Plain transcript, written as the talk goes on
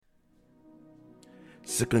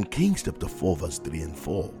2 Kings chapter 4 verse 3 and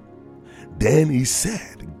 4. Then he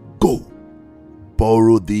said, Go,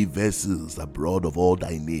 borrow thee vessels abroad of all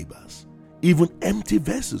thy neighbors, even empty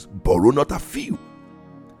vessels, borrow not a few.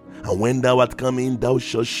 And when thou art come in, thou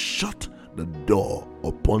shalt shut the door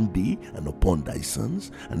upon thee and upon thy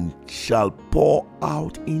sons, and shalt pour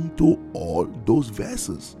out into all those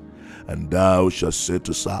vessels, and thou shalt set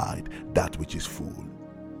aside that which is full.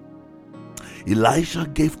 Elisha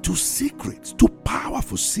gave two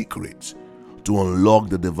powerful secrets to unlock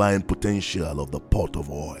the divine potential of the pot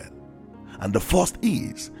of oil. And the first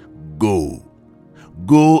is, go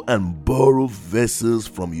and borrow vessels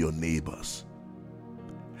from your neighbors.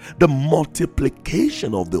 The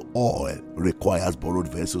multiplication of the oil requires borrowed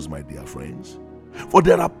vessels, my dear friends. For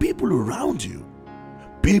there are people around you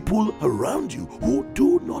who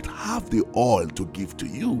do not have the oil to give to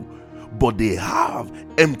you, but they have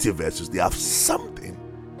empty vessels. They have something.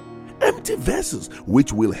 Empty vessels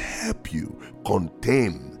which will help you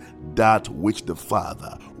contain that which the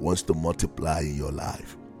Father wants to multiply in your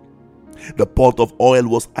life. The pot of oil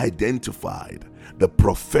was identified. The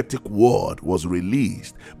prophetic word was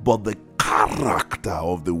released, but the character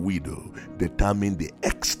of the widow determined the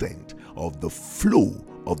extent of the flow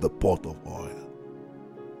of the pot of oil.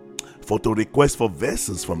 For to request for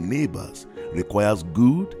vessels from neighbors requires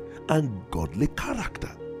good and godly character.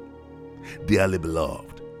 Dearly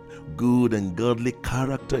beloved, good and godly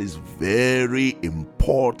character is very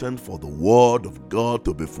important for the word of God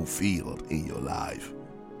to be fulfilled in your life.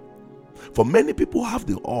 For many people have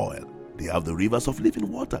the oil, they have the rivers of living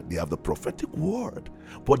water, they have the prophetic word,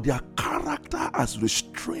 but their character has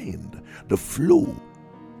restrained the flow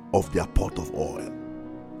of their pot of oil.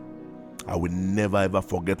 I will never ever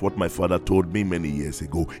forget what my father told me many years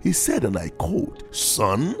ago. He said, and I quote,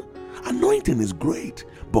 "Son, anointing is great,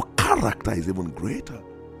 but character is even greater.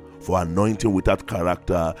 For anointing without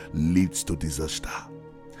character leads to disaster."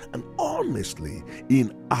 And honestly,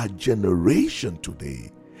 in our generation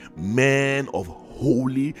today, men of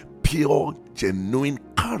holy, pure, genuine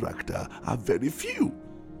character are very few.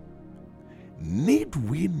 Need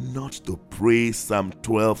we not to pray Psalm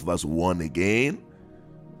 12 verse 1 again?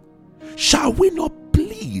 Shall we not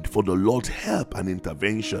plead for the Lord's help and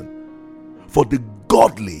intervention? For the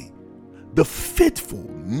godly, the faithful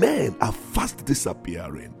men are fast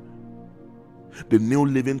disappearing. The New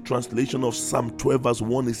Living Translation of Psalm 12 verse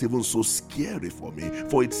 1 is even so scary for me.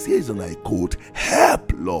 For it says, and I quote,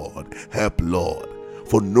 help Lord,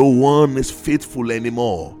 for no one is faithful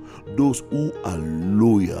anymore. Those who are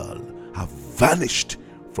loyal have vanished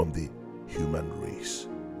from the human race.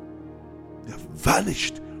 They have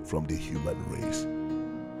vanished from the human race.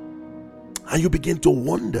 And you begin to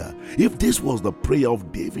wonder, if this was the prayer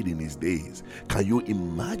of David in his days, can you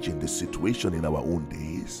imagine the situation in our own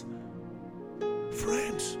days?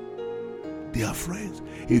 Friends, dear friends,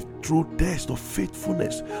 a true test of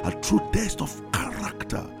faithfulness, a true test of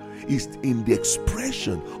character is in the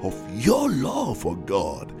expression of your love for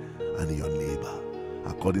God and your neighbor,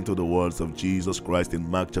 according to the words of Jesus Christ in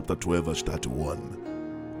Mark chapter 12 verse 31.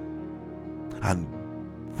 And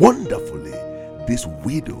wonderfully, this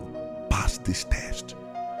widow passed this test.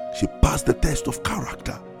 She passed the test of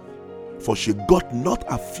character, for she got not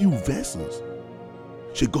a few vessels,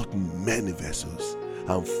 she got many vessels,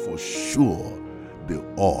 and for sure the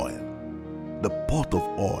oil, the pot of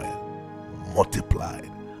oil,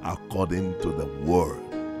 multiplied according to the word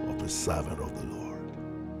of the servant of the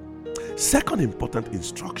Lord. Second important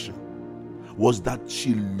instruction was that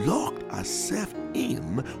she locked herself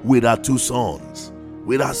in with her two sons.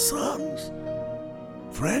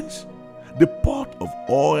 Friends, the pot of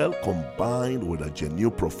oil combined with a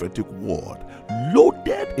genuine prophetic word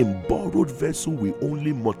loaded in borrowed vessel will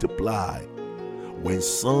only multiply when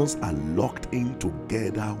sons are locked in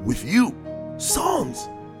together with you. Sons.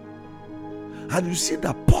 And you see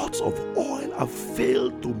that pots of oil have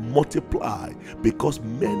failed to multiply because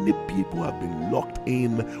many people have been locked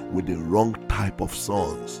in with the wrong type of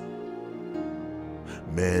sons.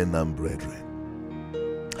 Men and brethren,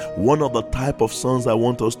 one of the type of sons I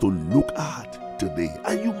want us to look at today,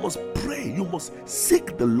 and you must pray, you must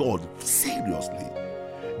seek the Lord seriously,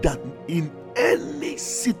 that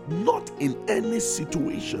not in any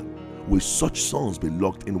situation will such sons be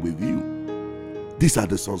locked in with you. These are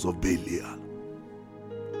the sons of Belial.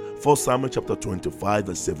 1 Samuel chapter 25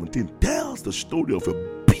 verse 17 tells the story of a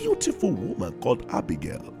beautiful woman called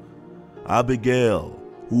Abigail. Abigail,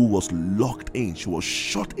 who was locked in, she was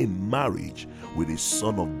shot in marriage with a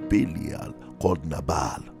son of Belial called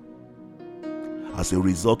Nabal. As a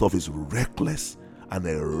result of his reckless and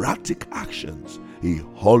erratic actions, he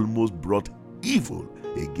almost brought evil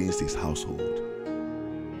against his household.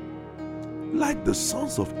 like the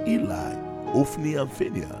sons of Eli, Ophni and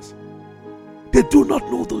Phinehas. They do not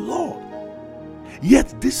know the Lord.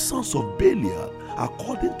 Yet these sons of Belial,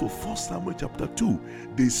 according to 1 Samuel chapter 2,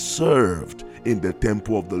 they served in the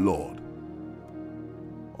temple of the Lord.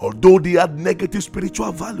 Although they had negative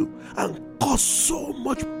spiritual value and caused so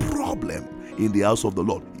much problem in the house of the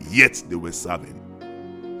Lord, yet they were serving.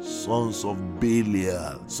 Sons of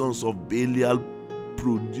Belial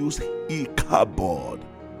produce Ichabod.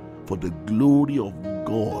 For the glory of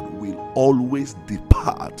God will always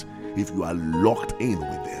depart if you are locked in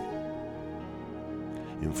with them.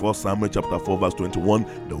 In 1 Samuel chapter 4 verse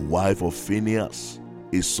 21, the wife of Phinehas,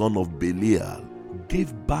 a son of Belial,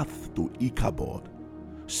 gave birth to Ichabod.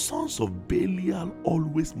 Sons of Belial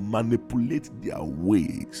always manipulate their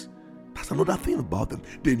ways. That's another thing about them.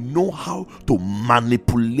 They know how to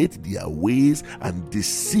manipulate their ways and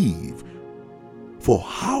deceive. For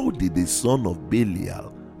how did the son of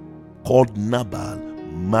Belial, called Nabal,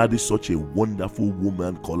 marry such a wonderful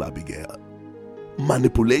woman called Abigail?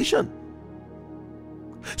 Manipulation.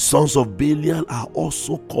 Sons of Belial are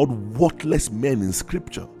also called worthless men in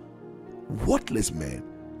scripture. Worthless men.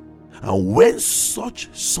 And when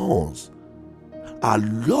such sons are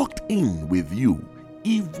locked in with you,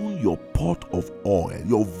 even your pot of oil,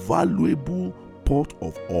 your valuable pot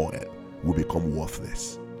of oil, will become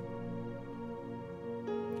worthless.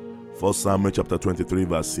 1 Samuel chapter 23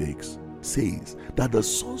 verse 6 says that the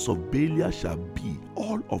sons of Belial shall be,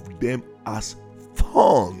 all of them, as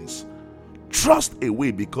thorns, thrust away,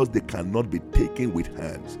 because they cannot be taken with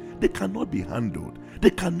hands. They cannot be handled. They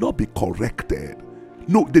cannot be corrected.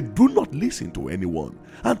 No, they do not listen to anyone.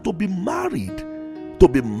 And to be married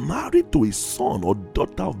to a son or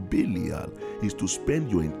daughter of Belial is to spend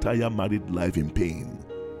your entire married life in pain.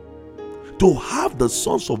 To have the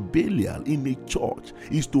sons of Belial in a church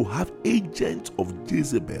is to have agents of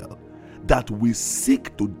Jezebel that will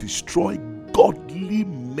seek to destroy godly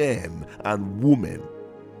men and women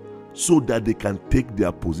so that they can take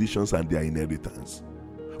their positions and their inheritance.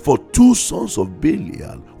 For two sons of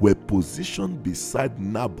Belial were positioned beside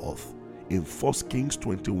Naboth in 1 Kings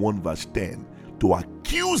 21 verse 10 to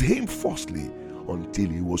accuse him falsely until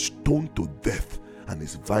he was stoned to death and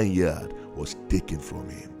his vineyard was taken from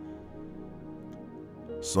him.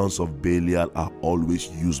 Sons of Belial are always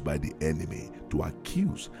used by the enemy to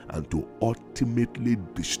accuse and to ultimately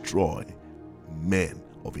destroy men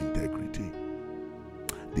of integrity.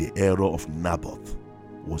 The error of Naboth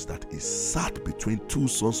was that he sat between two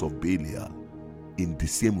sons of Belial in the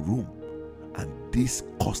same room, and this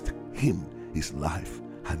cost him his life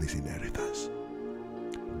and his inheritance.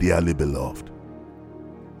 Dearly beloved,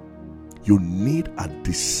 you need a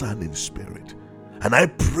discerning spirit, and I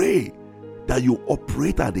pray that you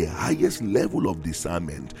operate at the highest level of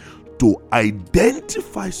discernment to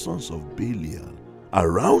identify sons of Belial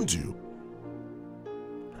around you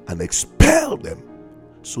and expel them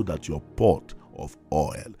so that your pot of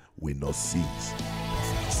oil will not cease